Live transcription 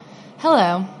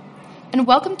Hello, and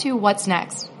welcome to What's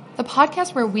Next, the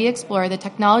podcast where we explore the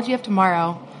technology of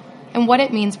tomorrow and what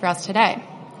it means for us today.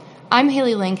 I'm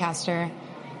Haley Lancaster,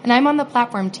 and I'm on the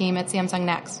platform team at Samsung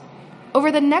Next.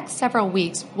 Over the next several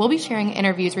weeks, we'll be sharing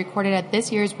interviews recorded at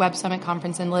this year's Web Summit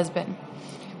conference in Lisbon,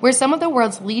 where some of the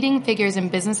world's leading figures in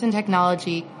business and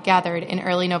technology gathered in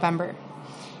early November.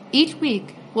 Each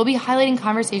week, we'll be highlighting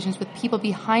conversations with people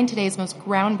behind today's most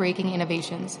groundbreaking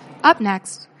innovations. Up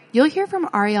next, you'll hear from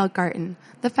Ariel Garten,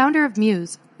 the founder of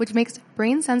Muse, which makes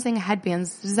brain-sensing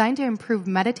headbands designed to improve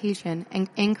meditation and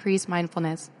increase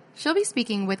mindfulness. She'll be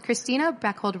speaking with Christina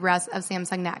Bechhold Russ of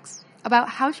Samsung Next about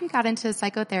how she got into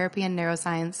psychotherapy and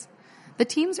neuroscience, the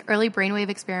team's early brainwave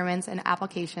experiments and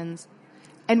applications,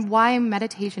 and why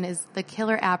meditation is the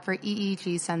killer app for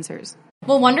EEG sensors.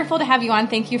 Well, wonderful to have you on.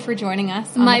 Thank you for joining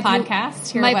us on the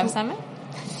podcast here at Web Summit.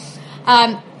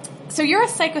 So you're a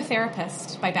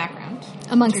psychotherapist by background.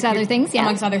 Amongst other things, yeah.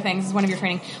 Amongst other things is one of your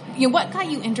training. What got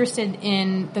you interested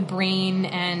in the brain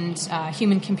and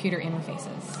human-computer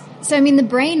interfaces? So, the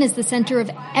brain is the center of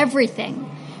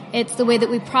everything. It's the way that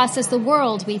we process the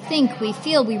world. We think, we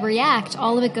feel, we react.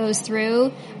 All of it goes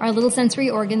through our little sensory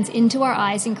organs into our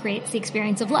eyes and creates the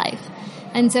experience of life.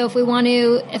 And so if we want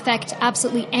to affect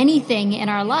absolutely anything in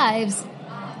our lives,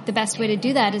 the best way to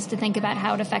do that is to think about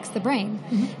how it affects the brain.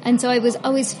 Mm-hmm. And so I was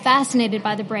always fascinated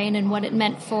by the brain and what it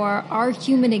meant for our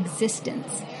human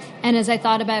existence. And as I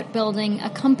thought about building a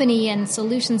company and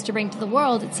solutions to bring to the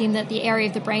world, it seemed that the area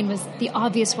of the brain was the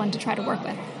obvious one to try to work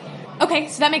with. Okay,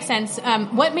 so that makes sense.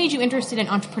 What made you interested in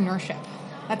entrepreneurship?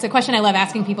 That's a question I love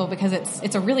asking people because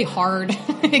it's a really hard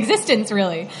existence,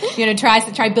 really.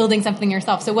 Try building something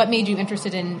yourself. So what made you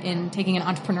interested in taking an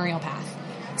entrepreneurial path?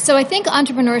 So I think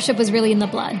entrepreneurship was really in the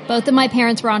blood. Both of my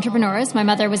parents were entrepreneurs. My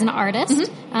mother was an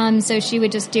artist. Mm-hmm. So she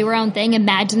would just do her own thing,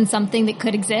 imagine something that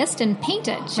could exist and paint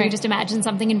it. She would just imagine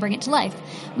something and bring it to life.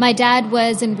 My dad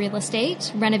was in real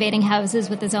estate, renovating houses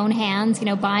with his own hands,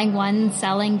 buying one,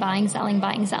 selling, buying, selling,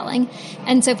 buying, selling.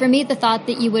 And so for me, the thought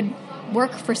that you would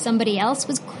work for somebody else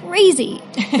was crazy.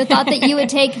 The thought that you would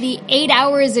take the 8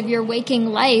 hours of your waking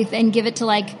life and give it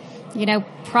to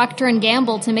Procter &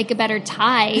 Gamble to make a better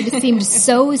tide seemed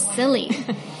so silly.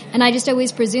 And I just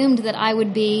always presumed that I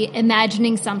would be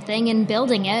imagining something and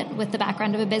building it with the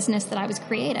background of a business that I was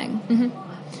creating. Mm-hmm.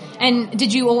 And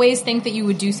did you always think that you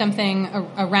would do something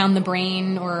around the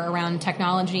brain or around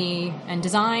technology and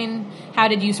design? How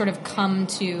did you sort of come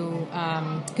to?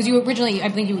 Because you originally, I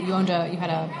think you had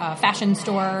a fashion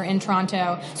store in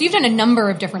Toronto. So you've done a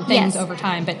number of different things over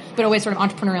time, but always sort of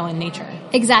entrepreneurial in nature.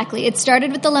 Exactly. It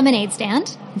started with the lemonade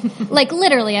stand.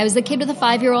 Literally, I was the kid with a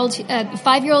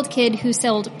 5-year-old kid who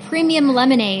sold premium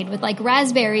lemonade with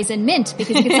raspberries and mint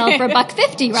because you could sell it for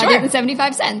 $1.50 rather than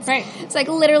 75 cents. Right. It's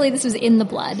literally this was in the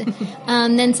blood.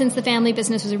 Then since the family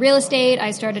business was real estate,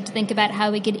 I started to think about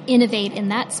how we could innovate in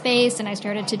that space, and I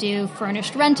started to do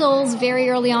furnished rentals very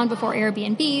early on before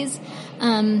Airbnbs,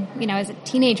 as a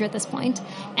teenager at this point.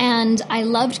 And I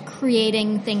loved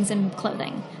creating things in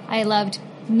clothing. I loved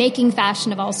making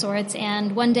fashion of all sorts,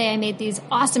 and one day I made these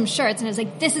awesome shirts, and I was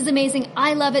like, this is amazing,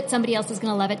 I love it, somebody else is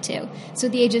going to love it too. So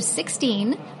at the age of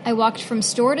 16, I walked from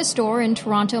store to store in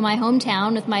Toronto, my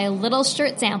hometown, with my little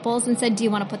shirt samples and said, do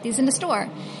you want to put these in a store?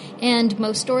 And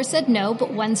most stores said no,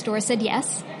 but one store said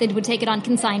yes. They would take it on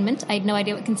consignment. I had no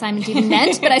idea what consignment even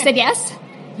meant, but I said yes.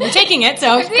 We're taking it,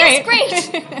 so it's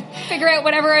great. Figure out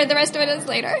whatever the rest of it is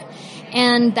later.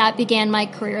 And that began my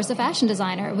career as a fashion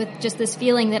designer with just this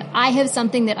feeling that I have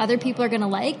something that other people are going to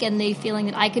like and the feeling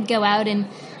that I could go out and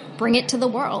bring it to the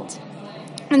world.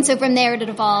 And so from there it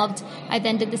evolved. I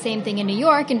then did the same thing in New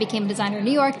York and became a designer in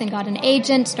New York, then got an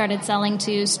agent, started selling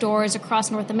to stores across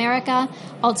North America,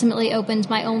 ultimately opened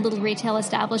my own little retail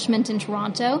establishment in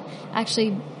Toronto,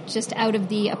 actually just out of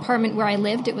the apartment where I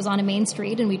lived. It was on a main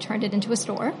street and we turned it into a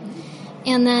store.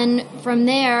 And then from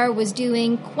there was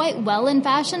doing quite well in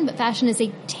fashion, but fashion is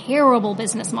a terrible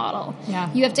business model.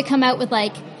 Yeah. You have to come out with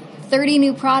 30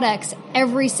 new products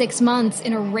every 6 months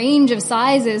in a range of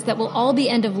sizes that will all be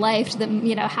end of life. That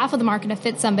half of them aren't going to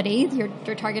fit somebody,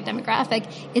 your target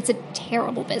demographic. It's a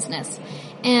terrible business.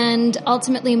 And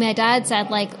ultimately my dad said,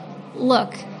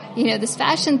 look, this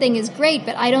fashion thing is great,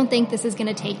 but I don't think this is going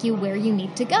to take you where you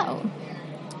need to go.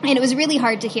 And it was really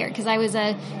hard to hear because I was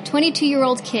a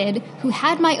 22-year-old kid who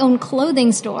had my own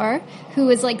clothing store, who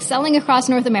was selling across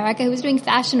North America, who was doing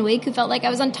Fashion Week, who felt like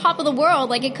I was on top of the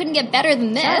world, it couldn't get better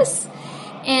than this. Sure.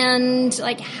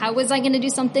 And how was I going to do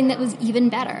something that was even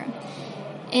better?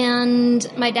 And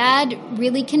my dad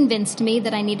really convinced me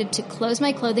that I needed to close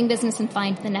my clothing business and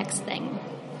find the next thing.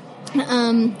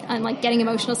 I'm like getting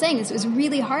emotional saying this. It was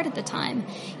really hard at the time.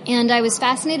 And I was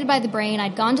fascinated by the brain.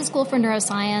 I'd gone to school for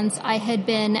neuroscience. I had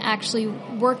been actually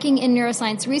working in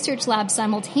neuroscience research labs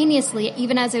simultaneously,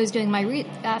 even as I was doing my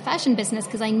fashion business,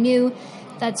 because I knew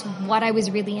that's what I was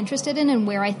really interested in and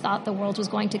where I thought the world was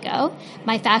going to go.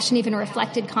 My fashion even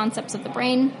reflected concepts of the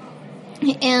brain.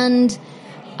 And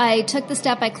I took the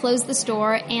step, I closed the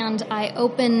store, and I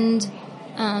opened...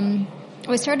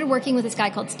 I started working with this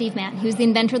guy called Steve Mann, who's the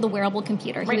inventor of the wearable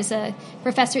computer. He was a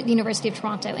professor at the University of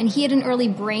Toronto, and he had an early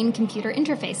brain-computer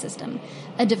interface system,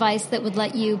 a device that would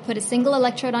let you put a single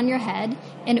electrode on your head,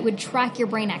 and it would track your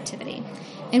brain activity.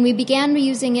 And we began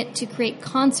using it to create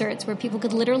concerts where people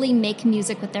could literally make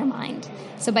music with their mind.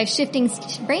 So by shifting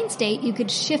brain state, you could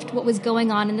shift what was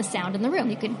going on in the sound in the room.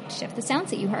 You could shift the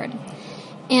sounds that you heard.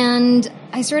 And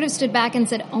I sort of stood back and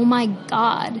said, oh my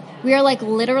God, we are like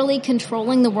literally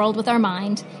controlling the world with our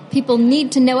mind. People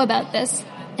need to know about this.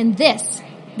 And this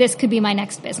could be my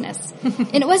next business.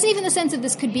 And it wasn't even the sense of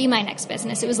this could be my next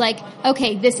business. It was like,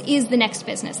 okay, this is the next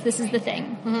business. This is the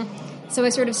thing. Mm-hmm. So I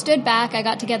sort of stood back. I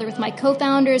got together with my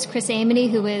co-founders, Chris Amity,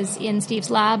 who was in Steve's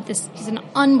lab. He's an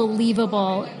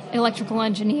unbelievable electrical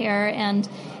engineer and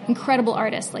incredible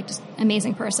artist, like just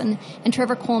amazing person. And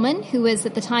Trevor Coleman, who was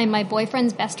at the time my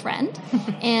boyfriend's best friend,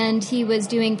 and he was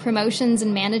doing promotions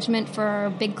and management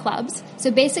for big clubs.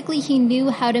 So basically he knew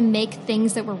how to make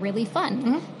things that were really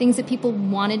fun, things that people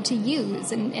wanted to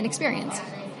use and experience.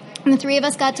 And the three of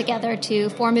us got together to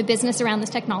form a business around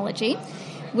this technology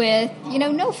with,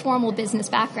 no formal business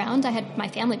background. I had my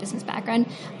family business background.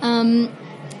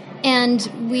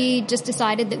 And we just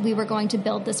decided that we were going to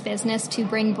build this business to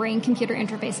bring brain-computer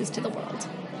interfaces to the world.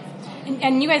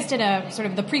 And you guys did a sort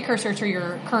of the precursor to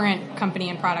your current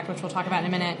company and product, which we'll talk about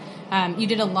in a minute. You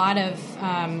did a lot of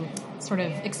sort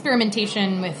of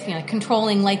experimentation with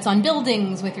controlling lights on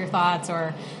buildings with your thoughts,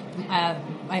 or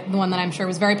the one that I'm sure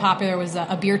was very popular was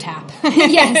a beer tap.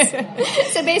 Yes.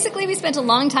 So basically we spent a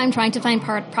long time trying to find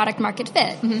product market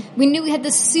fit. Mm-hmm. We knew we had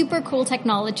this super cool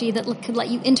technology that could let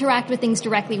you interact with things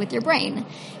directly with your brain.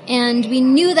 And we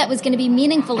knew that was going to be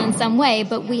meaningful in some way,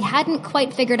 but we hadn't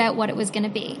quite figured out what it was going to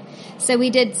be. So we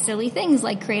did silly things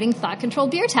like creating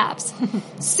thought-controlled beer taps.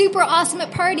 Super awesome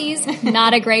at parties,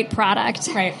 not a great product.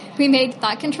 Right. We made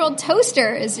thought-controlled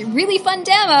toasters, really fun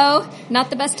demo, not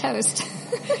the best toast.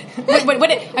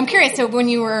 I'm curious. So when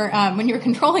you were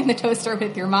controlling the toaster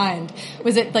with your mind,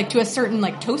 was it like to a certain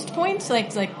toast point,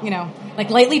 like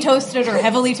lightly toasted or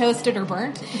heavily toasted or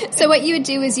burnt? So what you would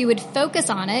do is you would focus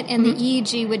on it, and the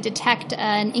EEG would detect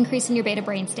an increase in your beta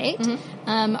brain state.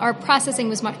 Mm-hmm. Our processing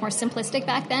was much more simplistic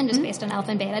back then, just based on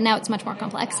alpha and beta. Now it's much more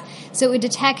complex. So it would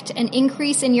detect an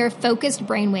increase in your focused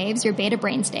brain waves, your beta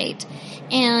brain state,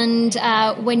 and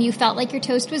when you felt like your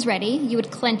toast was ready, you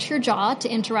would clench your jaw to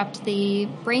interrupt the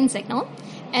brain signal,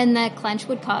 and that clench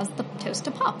would cause the toast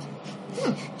to pop.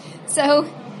 So,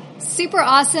 super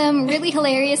awesome, really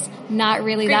hilarious, not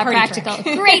really that practical.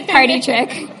 Great party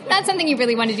trick. Not something you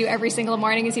really want to do every single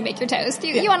morning as you make your toast.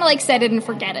 You want to set it and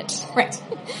forget it. Right.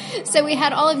 So we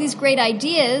had all of these great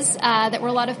ideas that were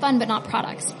a lot of fun, but not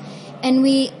products. And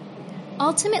we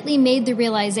ultimately made the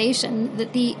realization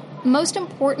that the most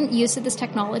important use of this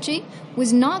technology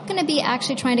was not going to be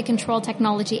actually trying to control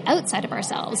technology outside of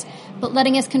ourselves, but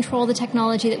letting us control the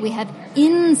technology that we have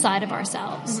inside of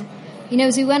ourselves. Mm-hmm.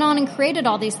 As we went on and created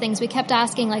all these things, we kept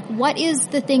asking, what is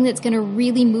the thing that's going to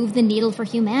really move the needle for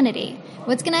humanity?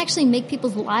 What's going to actually make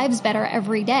people's lives better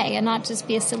every day and not just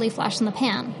be a silly flash in the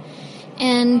pan?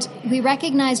 And we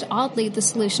recognized, oddly, the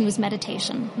solution was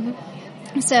meditation.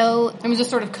 Mm-hmm. So it was just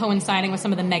sort of coinciding with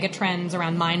some of the mega trends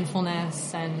around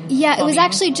mindfulness and it was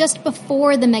actually just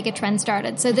before the mega trend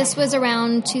started. So this was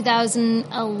around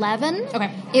 2011.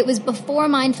 Okay. It was before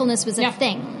mindfulness was a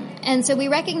thing. And so we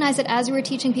recognized that as we were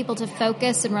teaching people to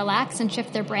focus and relax and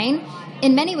shift their brain,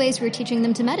 in many ways we were teaching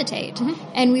them to meditate.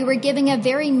 Mm-hmm. And we were giving a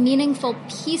very meaningful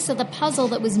piece of the puzzle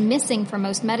that was missing for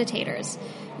most meditators.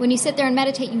 When you sit there and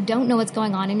meditate, you don't know what's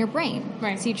going on in your brain.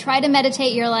 Right. So you try to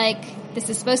meditate, you're like, this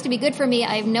is supposed to be good for me.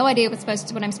 I have no idea what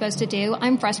I'm supposed to do.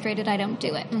 I'm frustrated. I don't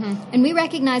do it. Mm-hmm. And we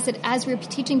recognized that as we were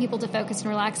teaching people to focus and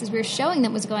relax, as we were showing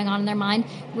them what's going on in their mind,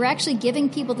 we're actually giving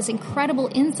people this incredible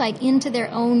insight into their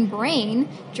own brain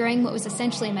during what was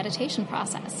essentially a meditation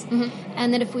process. Mm-hmm.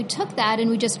 And that if we took that and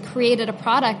we just created a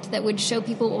product that would show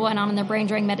people what went on in their brain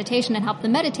during meditation and help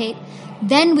them meditate,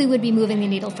 then we would be moving the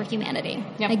needle for humanity.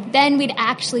 Yep. Then we'd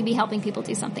actually be helping people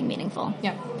do something meaningful.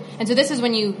 Yep. And so this is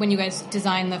when you guys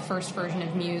designed the first version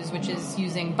of Muse, which is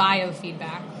using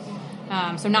biofeedback.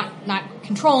 So not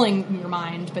controlling your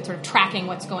mind, but sort of tracking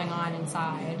what's going on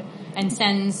inside, and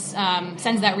sends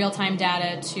that real-time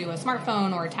data to a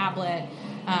smartphone or a tablet.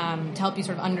 to help you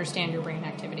sort of understand your brain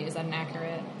activity. Is that an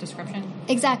accurate description?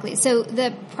 Exactly. So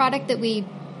the product that we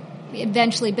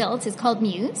eventually built is called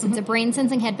Muse. It's a brain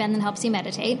sensing headband that helps you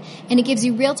meditate, and it gives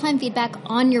you real-time feedback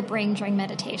on your brain during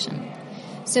meditation.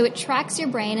 So it tracks your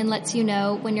brain and lets you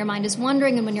know when your mind is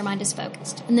wandering and when your mind is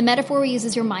focused. And the metaphor we use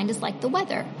is your mind is like the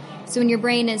weather. So when your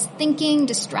brain is thinking,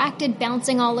 distracted,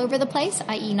 bouncing all over the place,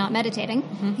 i.e. not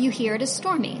meditating, you hear it as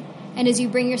stormy. And as you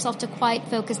bring yourself to quiet,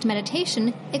 focused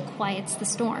meditation, it quiets the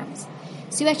storms.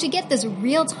 So you actually get this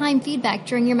real-time feedback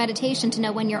during your meditation to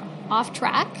know when you're off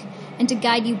track and to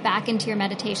guide you back into your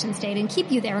meditation state and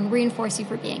keep you there and reinforce you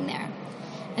for being there.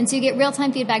 And so you get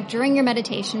real-time feedback during your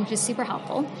meditation, which is super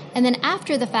helpful. And then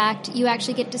after the fact, you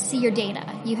actually get to see your data.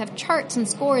 You have charts and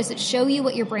scores that show you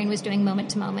what your brain was doing moment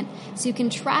to moment. So you can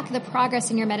track the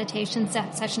progress in your meditation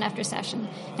session after session.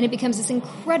 And it becomes this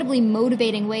incredibly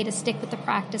motivating way to stick with the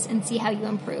practice and see how you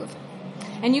improve.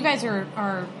 And you guys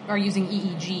are using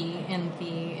EEG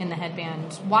in the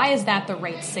headband. Why is that the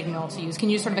right signal to use?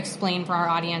 Can you sort of explain for our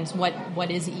audience what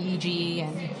is EEG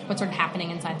and what's sort of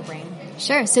happening inside the brain?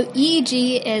 Sure. So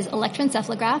EEG is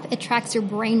electroencephalograph. It tracks your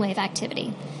brainwave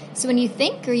activity. So when you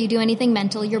think or you do anything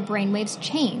mental, your brainwaves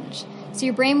change. So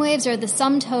your brainwaves are the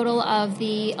sum total of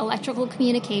the electrical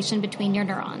communication between your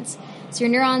neurons. So your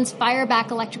neurons fire back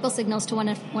electrical signals to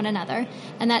one another,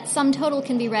 and that sum total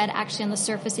can be read actually on the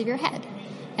surface of your head.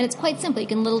 And it's quite simple. You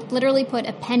can literally put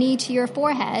a penny to your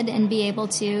forehead and be able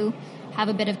to have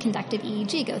a bit of conductive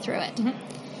EEG go through it.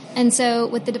 And so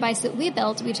with the device that we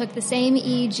built, we took the same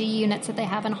EEG units that they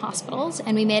have in hospitals,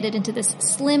 and we made it into this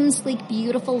slim, sleek,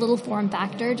 beautiful little form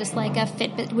factor, just like a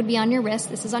Fitbit would be on your wrist.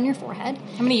 This is on your forehead.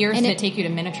 How many years did it take you to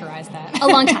miniaturize that? A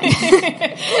long time.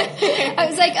 I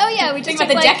was like, oh yeah, we just think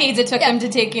about the decades it took them to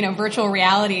take, virtual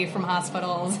reality from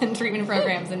hospitals and treatment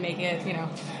programs and make it,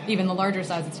 even the larger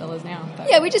size it still is now. But.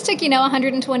 Yeah, we just took,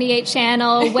 128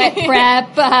 channel, wet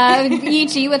prep,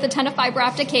 EEG with a ton of fiber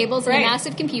optic cables and a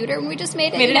massive computer, and we just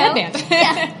made it headband.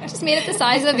 Just made it the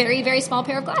size of a very, very small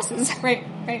pair of glasses. Right.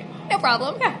 No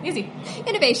problem. Yeah, easy.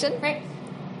 Innovation. Right.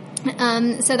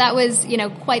 So that was,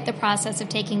 quite the process of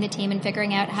taking the team and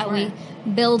figuring out how we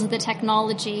build the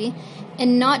technology,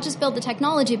 and not just build the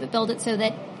technology, but build it so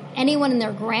that anyone and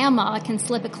their grandma can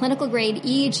slip a clinical grade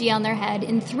EEG on their head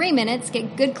in 3 minutes,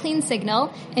 get good clean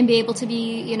signal, and be able to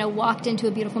be, walked into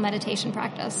a beautiful meditation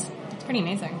practice. It's pretty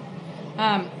amazing.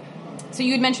 So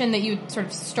you had mentioned that you sort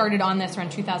of started on this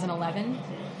around 2011,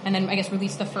 and then I guess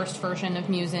released the first version of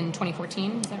Muse in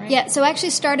 2014. Is that right? Yeah, so I actually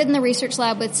started in the research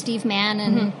lab with Steve Mann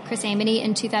and Chris Amity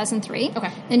in 2003.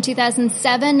 Okay. In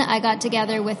 2007, I got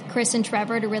together with Chris and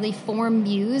Trevor to really form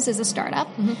Muse as a startup,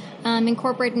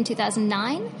 incorporated in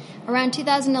 2009. Around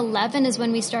 2011 is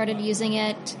when we started using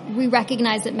it. We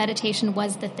recognized that meditation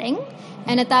was the thing.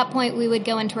 And at that point, we would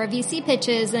go into our VC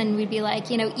pitches and we'd be like,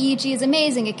 EEG is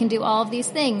amazing. It can do all of these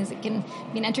things. It can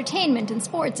mean entertainment and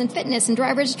sports and fitness and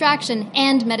driver distraction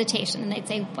and meditation. And they'd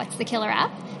say, what's the killer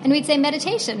app? And we'd say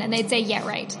meditation. And they'd say, yeah,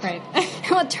 right. Right.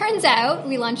 Well, it turns out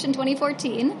we launched in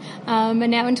 2014 and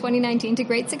now in 2019 to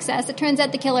great success. It turns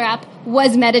out the killer app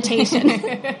was meditation.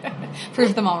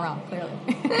 Proved them all wrong, clearly.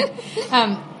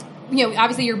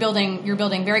 Obviously you're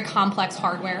building very complex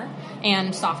hardware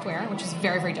and software, which is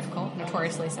very, very difficult,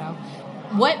 notoriously so.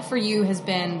 What for you has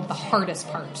been the hardest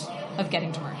part of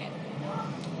getting to market?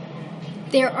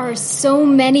 There are so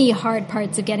many hard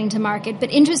parts of getting to market,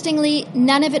 but interestingly,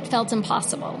 none of it felt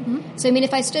impossible. So,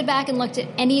 if I stood back and looked at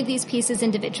any of these pieces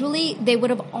individually, they would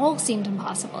have all seemed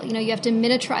impossible. You have to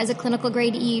miniaturize a clinical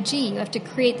grade EEG. You have to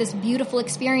create this beautiful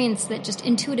experience that just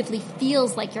intuitively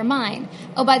feels like you're mine.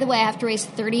 Oh, by the way, I have to raise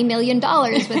 $30 million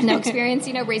with no experience,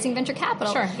 raising venture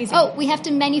capital. Sure, easy. Oh, we have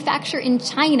to manufacture in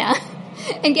China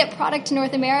and get product to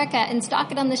North America and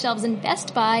stock it on the shelves in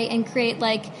Best Buy and create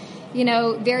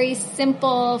very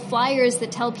simple flyers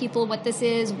that tell people what this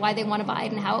is, why they want to buy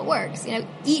it, and how it works.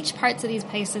 Each parts of these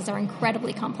places are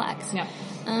incredibly complex. Yeah.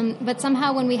 But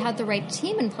somehow when we had the right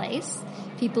team in place,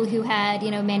 people who had,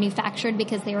 manufactured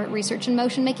because they were at Research in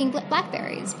Motion making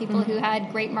BlackBerries, people who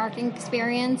had great marketing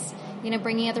experience,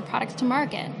 bringing other products to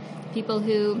market, people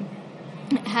who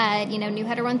had, knew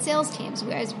how to run sales teams.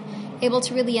 We was able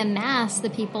to really amass the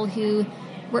people who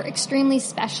were extremely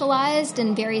specialized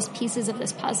in various pieces of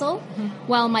this puzzle,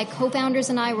 while my co-founders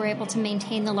and I were able to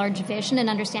maintain the large vision and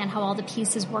understand how all the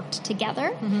pieces worked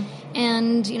together,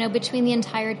 and, between the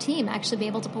entire team, actually be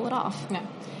able to pull it off. Yeah.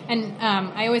 And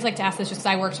I always like to ask this just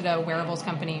because I worked at a wearables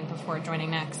company before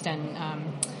joining Next, and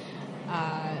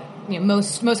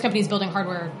most companies building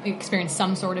hardware experience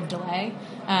some sort of delay.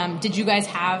 Did you guys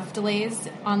have delays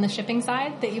on the shipping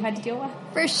side that you had to deal with?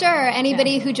 For sure.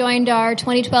 Anybody who joined our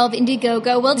 2012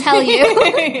 Indiegogo will tell you.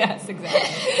 Yes,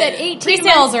 exactly. That 18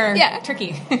 pre-sales months, are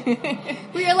tricky.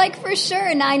 We were like, for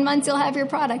sure, 9 months you'll have your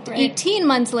product. Right. 18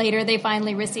 months later, they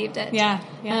finally received it. Yeah.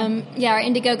 Our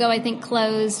Indiegogo, I think,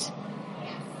 closed.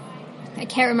 I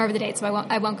can't remember the date, so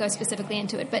I won't go specifically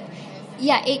into it. But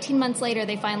 18 months later,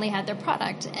 they finally had their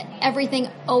product. Everything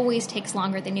always takes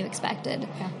longer than you expected.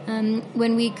 Yeah.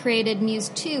 When we created Muse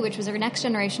 2, which was our next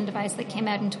generation device that came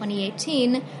out in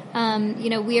 2018,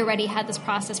 we already had this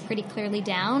process pretty clearly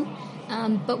down,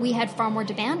 but we had far more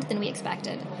demand than we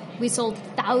expected. We sold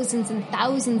thousands and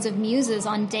thousands of Muses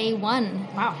on day one.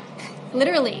 Wow.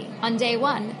 Literally, on day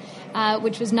one.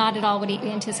 Which was not at all what we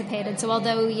anticipated. So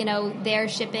although, their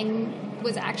shipping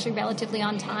was actually relatively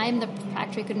on time, the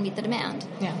factory couldn't meet the demand.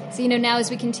 Yeah. So, now as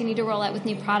we continue to roll out with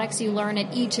new products, you learn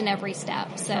at each and every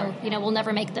step. So, we'll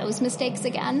never make those mistakes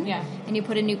again. Yeah. And you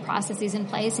put in new processes in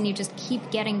place and you just keep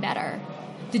getting better.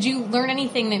 Did you learn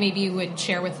anything that maybe you would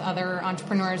share with other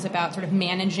entrepreneurs about sort of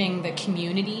managing the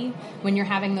community when you're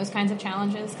having those kinds of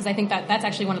challenges? Because I think that's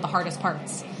actually one of the hardest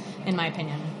parts, in my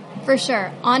opinion. For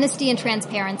sure. Honesty and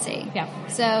transparency. Yeah.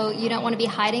 So you don't want to be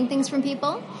hiding things from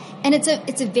people. And it's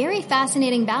a very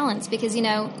fascinating balance because,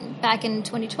 back in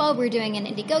 2012, we were doing an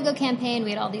Indiegogo campaign. We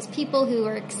had all these people who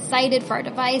were excited for our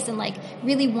device and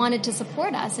really wanted to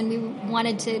support us. And we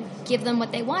wanted to give them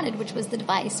what they wanted, which was the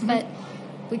device. Mm-hmm. But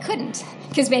we couldn't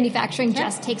because manufacturing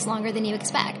just takes longer than you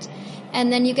expect. And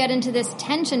then you get into this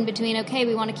tension between, okay,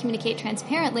 we want to communicate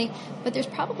transparently, but there's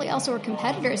probably also our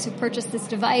competitors who purchased this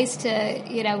device to,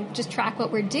 just track what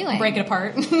we're doing. Break it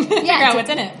apart. Figure out what's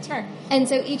in it. Sure. And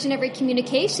so each and every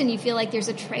communication, you feel like there's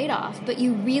a trade-off, but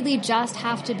you really just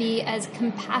have to be as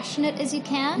compassionate as you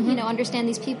can, mm-hmm. Understand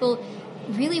these people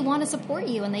really want to support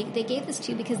you, and they gave this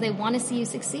to you because they want to see you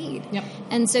succeed. Yep.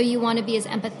 And so you want to be as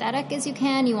empathetic as you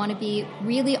can. You want to be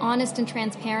really honest and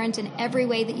transparent in every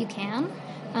way that you can.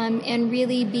 And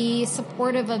really be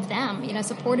supportive of them,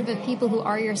 supportive of people who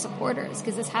are your supporters,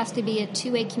 because this has to be a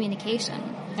two-way communication,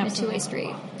 a two-way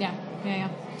street. Yeah.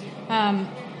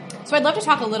 So I'd love to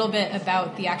talk a little bit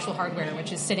about the actual hardware,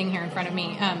 which is sitting here in front of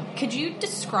me. Could you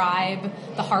describe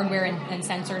the hardware and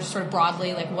sensors sort of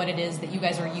broadly, like what it is that you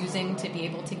guys are using to be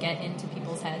able to get into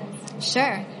people's heads?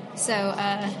 Sure. So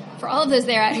for all of those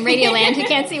there out in Radioland who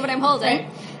can't see what I'm holding. Right.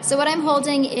 So what I'm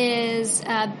holding is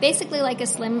basically like a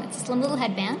slim little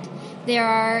headband. There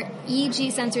are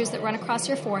EEG sensors that run across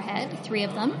your forehead, 3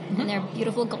 of them, mm-hmm. and they're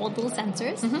beautiful gold little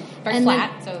sensors. Mm-hmm. Very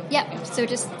flat. So it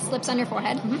just slips on your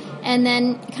forehead. Mm-hmm. And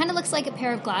then it kind of looks like a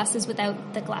pair of glasses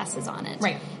without the glasses on it.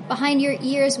 Right. Behind your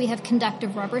ears, we have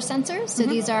conductive rubber sensors. So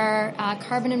mm-hmm. these are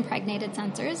carbon-impregnated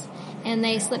sensors, and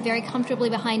they slip very comfortably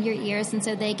behind your ears, and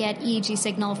so they get EEG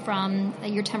signal from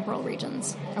your temporal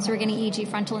regions. Okay. So we're getting EEG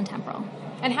frontal and temporal.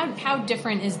 And how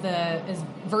different is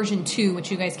version 2, which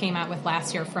you guys came out with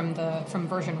last year, from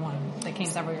version 1 that came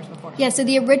several years before? Yeah, so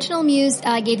the original Muse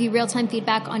gave you real-time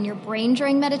feedback on your brain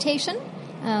during meditation,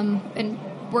 and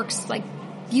works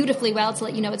beautifully well to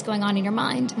let you know what's going on in your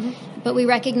mind. Mm-hmm. But we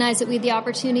recognize that we have the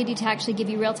opportunity to actually give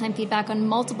you real-time feedback on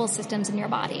multiple systems in your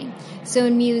body. So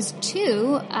in Muse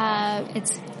 2,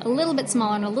 it's a little bit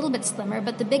smaller and a little bit slimmer,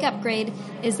 but the big upgrade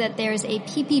is that there's a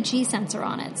PPG sensor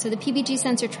on it. So the PPG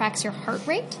sensor tracks your heart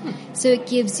rate. So it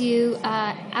gives you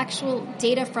actual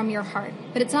data from your heart.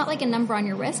 But it's not like a number on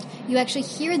your wrist. You actually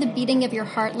hear the beating of your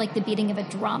heart like the beating of a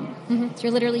drum. Mm-hmm. So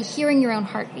you're literally hearing your own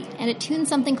heartbeat. And it tunes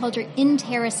something called your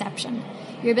interoception,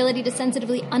 your ability to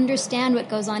sensitively understand what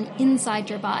goes on inside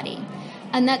your body.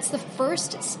 And that's the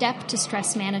first step to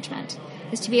stress management,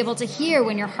 is to be able to hear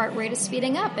when your heart rate is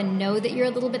speeding up and know that you're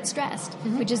a little bit stressed,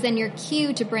 mm-hmm. which is then your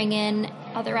cue to bring in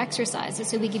other exercises.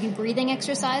 So we give you breathing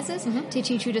exercises mm-hmm. to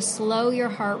teach you to slow your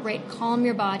heart rate, calm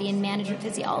your body, and manage your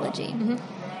physiology.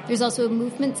 Mm-hmm. There's also a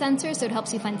movement sensor, so it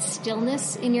helps you find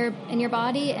stillness in your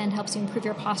body and helps you improve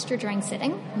your posture during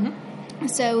sitting. Mm-hmm.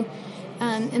 So...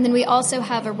 and then we also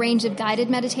have a range of guided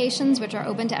meditations, which are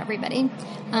open to everybody,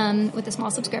 with a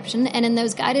small subscription. And in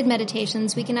those guided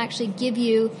meditations, we can actually give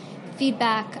you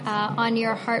feedback on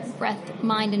your heart, breath,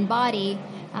 mind, and body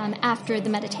after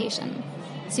the meditation.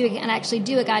 So you can actually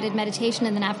do a guided meditation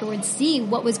and then afterwards see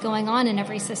what was going on in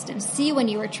every system, see when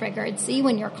you were triggered, see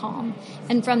when you're calm.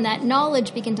 And from that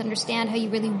knowledge, begin to understand how you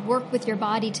really work with your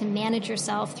body to manage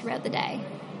yourself throughout the day.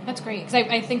 That's great, because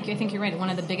I think you're right. One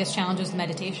of the biggest challenges with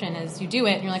meditation is you do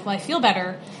it, and you're like, well, I feel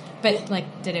better, but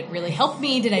did it really help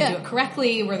me? Did I do it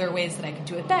correctly? Were there ways that I could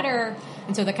do it better?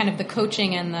 And so the kind of the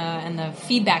coaching and the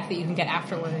feedback that you can get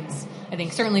afterwards, I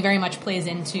think certainly very much plays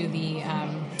into the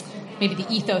maybe the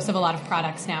ethos of a lot of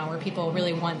products now, where people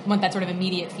really want that sort of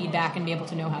immediate feedback and be able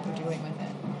to know how they're doing with it.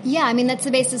 Yeah, I mean, that's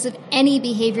the basis of any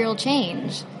behavioral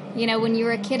change. You know, when you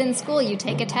were a kid in school, you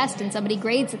take a test and somebody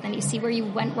grades it, then you see where you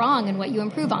went wrong and what you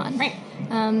improve on. Right.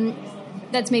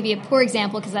 That's maybe a poor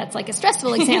example because that's like a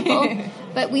stressful example.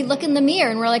 But we look in the mirror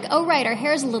and we're like, oh, right, our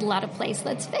hair's a little out of place.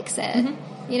 Let's fix it.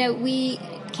 Mm-hmm. You know, we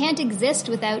can't exist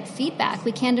without feedback.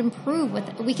 We can't improve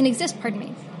we can exist,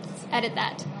 edit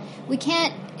that.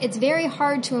 It's very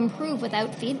hard to improve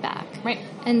without feedback. Right.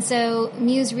 And so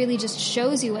Muse really just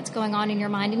shows you what's going on in your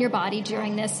mind and your body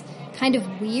during this kind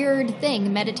of weird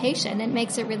thing, meditation. It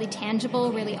makes it really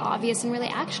tangible, really obvious, and really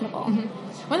actionable. Mm-hmm.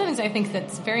 One of the things I think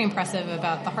that's very impressive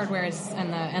about the hardware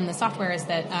and the software is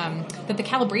that that the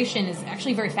calibration is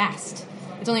actually very fast.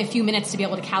 It's only a few minutes to be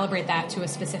able to calibrate that to a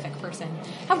specific person.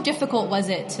 How difficult was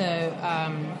it to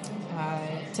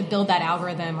build that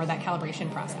algorithm or that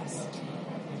calibration process?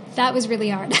 That was really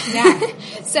hard. Yeah.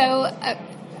 So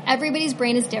everybody's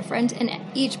brain is different, and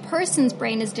each person's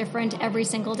brain is different every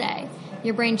single day.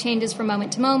 Your brain changes from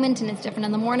moment to moment, and it's different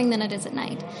in the morning than it is at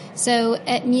night. So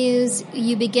at Muse,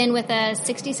 you begin with a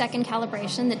 60-second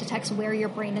calibration that detects where your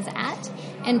brain is at,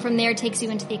 and from there takes you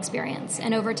into the experience.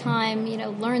 And over time,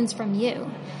 learns from you.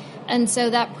 And so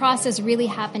that process really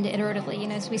happened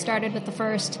iteratively. So we started with the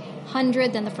first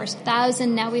 100, then the first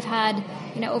 1,000. Now we've had,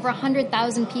 over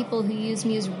 100,000 people who use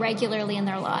Muse regularly in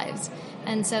their lives.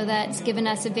 And so that's given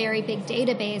us a very big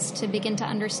database to begin to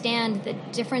understand the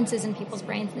differences in people's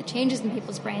brains and the changes in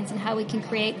people's brains and how we can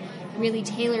create really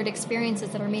tailored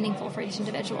experiences that are meaningful for each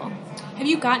individual. Have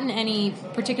you gotten any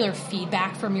particular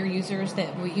feedback from your users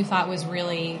that you thought was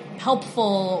really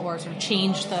helpful or sort of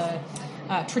changed the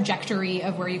trajectory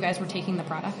of where you guys were taking the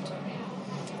product?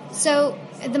 So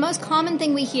the most common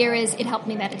thing we hear is, it helped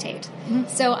me meditate. Mm-hmm.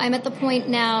 So I'm at the point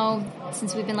now,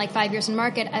 since we've been like 5 years in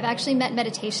market, I've actually met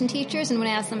meditation teachers, and when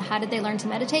I asked them how did they learn to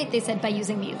meditate, they said by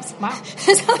using Muse. Wow.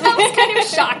 So that was kind of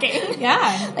shocking.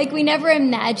 Yeah. Like, we never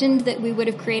imagined that we would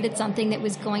have created something that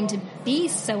was going to be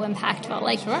so impactful.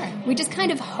 Like, sure. We just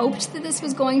kind of hoped that this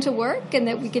was going to work and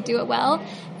that we could do it well.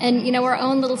 And, our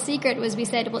own little secret was, we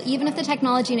said, well, even if the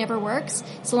technology never works,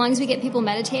 so long as we get people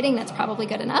meditating, that's probably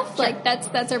good enough. Sure. Like, that's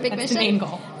our big mission. That's the main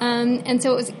goal. And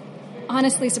so it was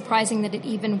honestly surprising that it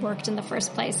even worked in the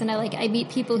first place. And I meet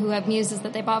people who have Muses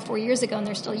that they bought 4 years ago and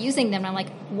they're still using them. And I'm like,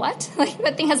 what? Like,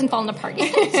 that thing hasn't fallen apart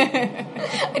yet.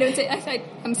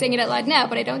 I'm saying it out loud now,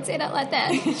 but I don't say it out loud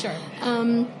then. Sure.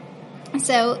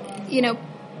 So,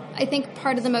 I think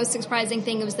part of the most surprising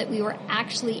thing was that we were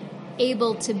actually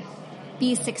able to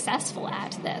be successful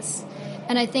at this.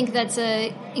 And I think that's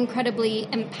an incredibly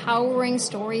empowering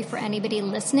story for anybody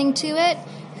listening to it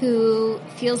who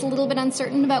feels a little bit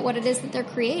uncertain about what it is that they're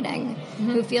creating,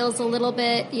 mm-hmm. who feels a little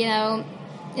bit,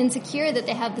 insecure that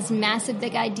they have this massive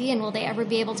big idea and will they ever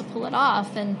be able to pull it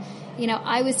off. And,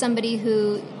 I was somebody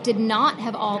who did not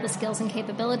have all the skills and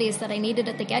capabilities that I needed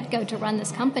at the get-go to run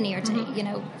this company or to,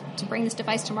 mm-hmm. To bring this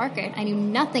device to market. I knew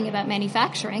nothing about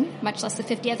manufacturing, much less the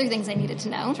 50 other things I needed to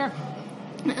know. Sure.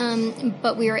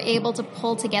 But we were able to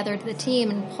pull together the team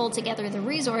and pull together the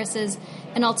resources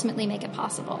and ultimately make it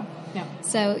possible. Yeah.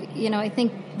 So, I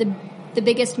think the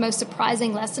biggest, most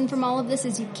surprising lesson from all of this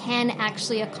is you can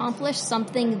actually accomplish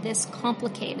something this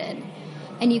complicated.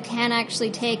 And you can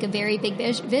actually take a very big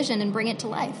vision and bring it to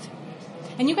life.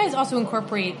 And you guys also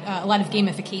incorporate a lot of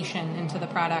gamification into the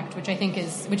product, which I think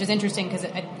is interesting because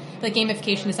I feel like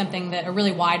gamification is something that a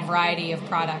really wide variety of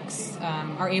products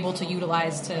are able to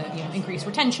utilize to increase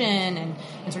retention and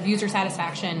sort of user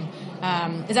satisfaction.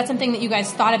 Is that something that you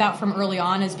guys thought about from early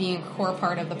on as being a core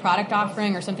part of the product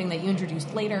offering, or something that you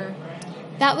introduced later?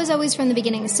 That was always from the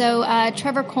beginning. So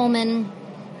Trevor Coleman,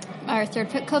 our third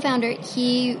co-founder,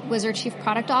 he was our chief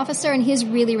product officer, and he's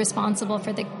really responsible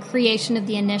for the creation of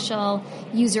the initial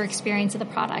user experience of the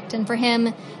product. And for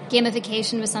him,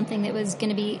 gamification was something that was going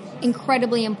to be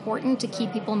incredibly important to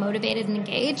keep people motivated and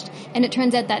engaged. And it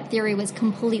turns out that theory was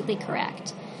completely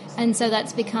correct. And so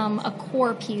that's become a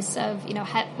core piece of,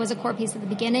 was a core piece at the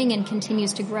beginning and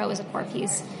continues to grow as a core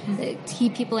piece to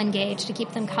keep people engaged, to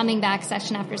keep them coming back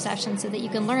session after session so that you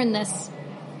can learn this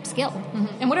skill.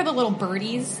 Mm-hmm. And what are the little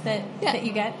birdies that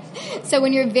you get? So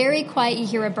when you're very quiet, you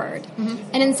hear a bird. Mm-hmm.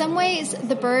 And in some ways,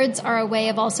 the birds are a way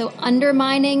of also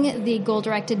undermining the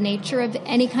goal-directed nature of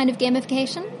any kind of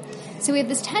gamification. So we have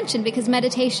this tension because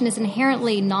meditation is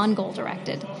inherently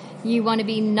non-goal-directed. You want to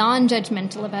be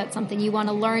non-judgmental about something. You want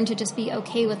to learn to just be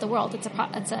okay with the world. It's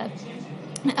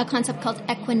a concept called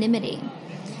equanimity.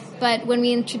 But when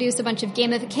we introduce a bunch of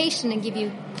gamification and give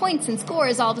you points and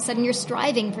scores, all of a sudden you're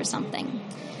striving for something.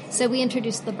 So we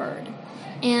introduced the bird.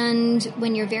 And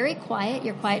when you're very quiet,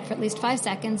 you're quiet for at least 5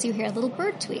 seconds, you hear a little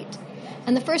bird tweet.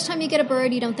 And the first time you get a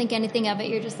bird, you don't think anything of it.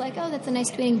 You're just like, oh, that's a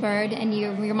nice tweeting bird. And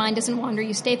your mind doesn't wander.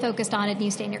 You stay focused on it and you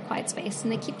stay in your quiet space.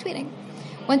 And they keep tweeting.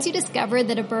 Once you discover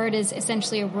that a bird is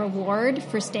essentially a reward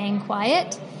for staying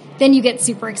quiet, then you get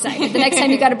super excited. The next time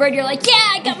you got a bird, you're like, yeah,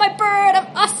 I got my bird.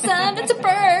 I'm awesome. It's a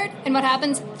bird. And what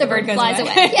happens? The bird flies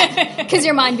away. Yeah, because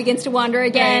your mind begins to wander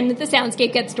again. Right. The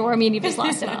soundscape gets stormy and you've just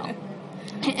lost it all.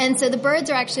 And so the birds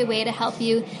are actually a way to help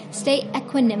you stay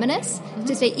equanimous,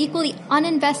 to stay equally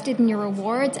uninvested in your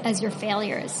rewards as your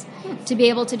failures, to be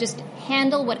able to just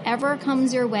handle whatever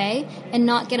comes your way and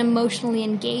not get emotionally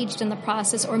engaged in the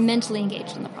process or mentally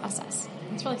engaged in the process.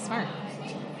 That's really smart.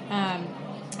 I'm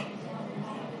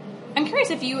curious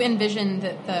if you envision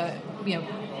that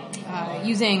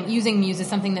using Muse is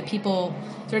something that people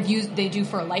sort of they do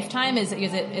for a lifetime. Is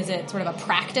it sort of a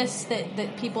practice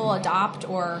that people adopt,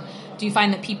 or do you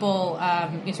find that people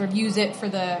sort of use it for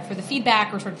the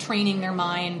feedback or sort of training their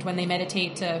mind when they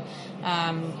meditate to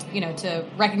to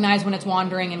recognize when it's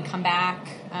wandering and come back,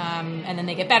 and then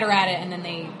they get better at it, and then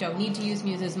they don't need to use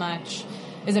Muse as much?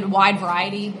 Is it a wide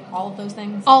variety, all of those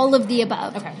things? All of the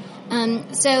above. Okay.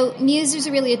 So Muse is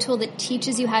really a tool that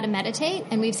teaches you how to meditate,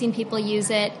 and we've seen people use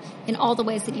it in all the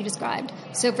ways that you described.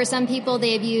 So for some people,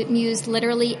 they have used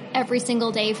literally every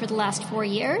single day for the last 4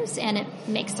 years, and it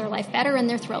makes their life better, and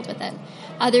they're thrilled with it.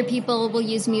 Other people will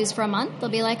use Muse for a month. They'll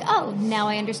be like, oh, now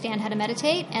I understand how to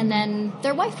meditate, and then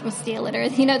their wife will steal it, or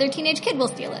their teenage kid will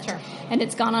steal it, sure, and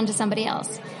it's gone on to somebody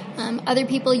else. Other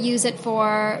people use it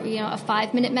for a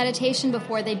 5-minute meditation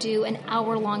before they do an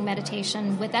hour-long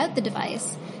meditation without the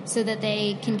device, so that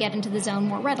they can get into the zone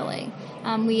more readily.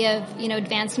 We have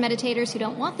advanced meditators who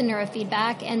don't want the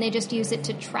neurofeedback, and they just use it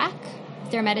to track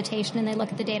their meditation, and they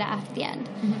look at the data after the end.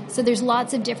 Mm-hmm. So there's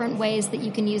lots of different ways that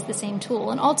you can use the same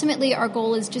tool, and ultimately our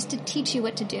goal is just to teach you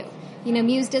what to do.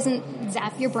 Muse doesn't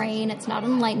zap your brain. It's not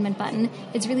an enlightenment button.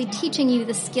 It's really teaching you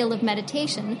the skill of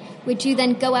meditation, which you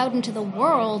then go out into the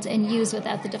world and use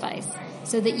without the device,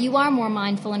 so that you are more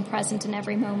mindful and present in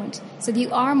every moment, so that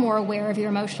you are more aware of your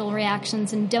emotional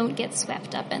reactions and don't get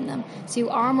swept up in them, so you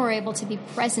are more able to be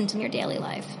present in your daily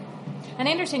life. And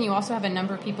I understand you also have a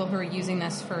number of people who are using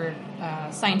this for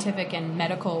scientific and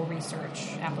medical research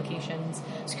applications.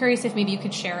 I was curious if maybe you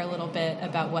could share a little bit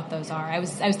about what those are. I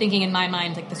was thinking in my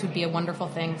mind, like, this would be a wonderful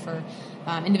thing for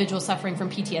individuals suffering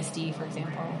from PTSD, for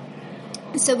example.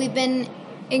 So we've been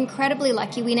incredibly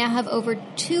lucky. We now have over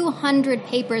 200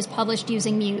 papers published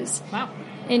using Muse. Wow.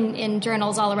 In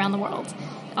journals all around the world,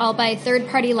 all by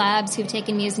third-party labs who've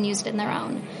taken Muse and used it in their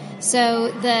own. So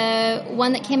the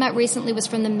one that came out recently was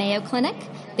from the Mayo Clinic.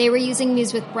 They were using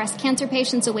Muse with breast cancer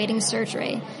patients awaiting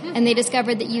surgery, and they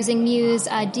discovered that using Muse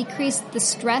decreased the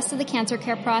stress of the cancer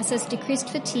care process, decreased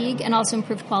fatigue, and also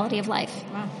improved quality of life.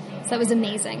 Wow. So that was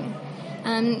amazing.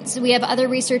 So we have other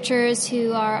researchers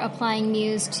who are applying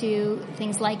Muse to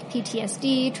things like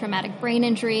PTSD, traumatic brain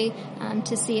injury,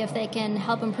 to see if they can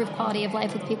help improve quality of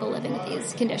life with people living with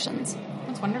these conditions.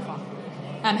 That's wonderful.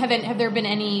 Have there been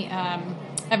any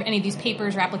of these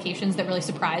papers or applications that really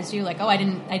surprised you? Like, oh, I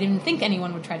didn't think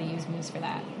anyone would try to use Muse for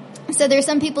that. So there's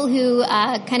some people who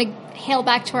kind of hail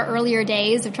back to our earlier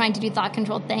days of trying to do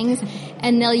thought-controlled things,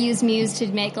 and they'll use Muse to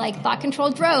make, like,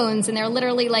 thought-controlled drones, and they're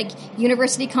literally, like,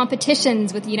 university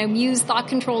competitions with, Muse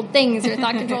thought-controlled things or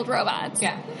thought-controlled robots.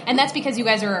 Yeah, and that's because you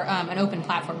guys are an open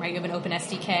platform, right? You have an open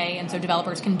SDK, and so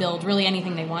developers can build really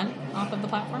anything they want off of the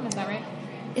platform. Is that right?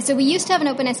 So we used to have an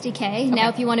open SDK. Okay. Now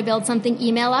if you want to build something,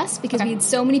 email us, because we had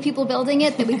so many people building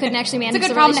it that we couldn't actually manage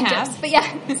the relationships. But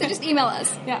yeah, so just email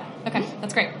us. Yeah, okay,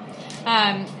 that's great.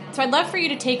 So I'd love for you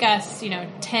to take us,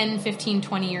 10, 15,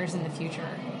 20 years in the future.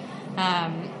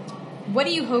 What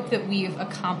do you hope that we've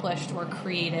accomplished or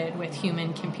created with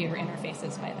human-computer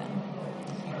interfaces by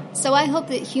then? So I hope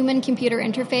that human-computer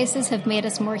interfaces have made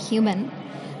us more human.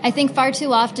 I think far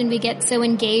too often we get so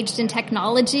engaged in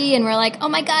technology and we're like, oh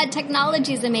my God,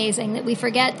 technology is amazing, that we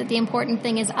forget that the important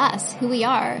thing is us, who we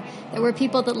are, that we're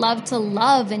people that love to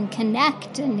love and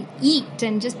connect and eat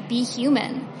and just be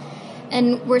human.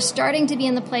 And we're starting to be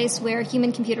in the place where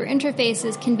human-computer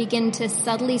interfaces can begin to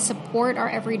subtly support our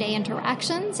everyday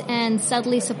interactions and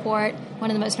subtly support one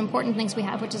of the most important things we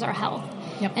have, which is our health,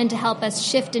 and to help us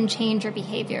shift and change our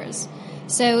behaviors.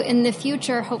 So in the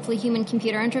future, hopefully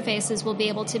human-computer interfaces will be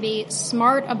able to be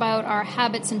smart about our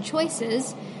habits and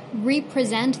choices,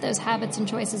 represent those habits and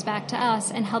choices back to us,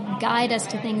 and help guide us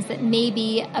to things that may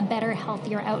be a better,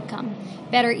 healthier outcome.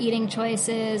 Better eating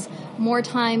choices, more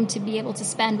time to be able to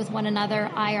spend with one another,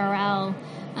 IRL,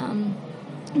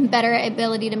 better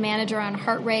ability to manage our own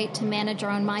heart rate, to manage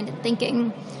our own mind and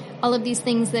thinking. All of these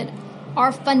things that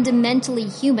are fundamentally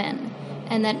human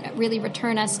and that really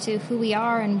return us to who we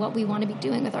are and what we want to be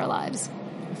doing with our lives.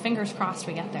 Fingers crossed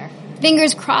we get there.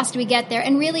 Fingers crossed we get there.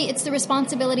 And really, it's the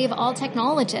responsibility of all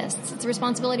technologists. It's the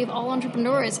responsibility of all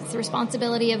entrepreneurs. It's the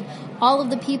responsibility of all of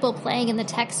the people playing in the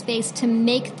tech space to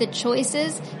make the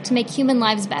choices to make human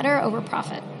lives better over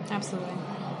profit. Absolutely.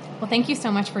 Well, thank you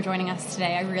so much for joining us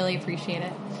today. I really appreciate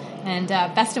it. And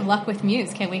best of luck with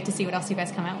Muse. Can't wait to see what else you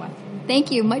guys come out with.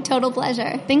 Thank you. My total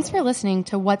pleasure. Thanks for listening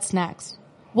to What's Next.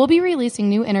 We'll be releasing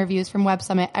new interviews from Web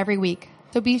Summit every week,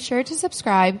 so be sure to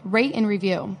subscribe, rate, and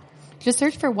review. Just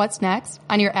search for What's Next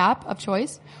on your app of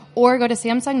choice or go to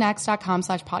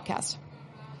samsungnext.com/podcast.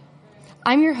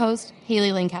 I'm your host,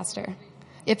 Haley Lancaster.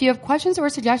 If you have questions or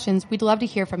suggestions, we'd love to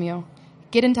hear from you.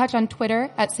 Get in touch on Twitter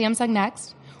at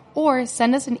SamsungNext or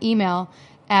send us an email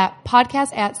at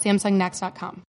podcast@samsungnext.com.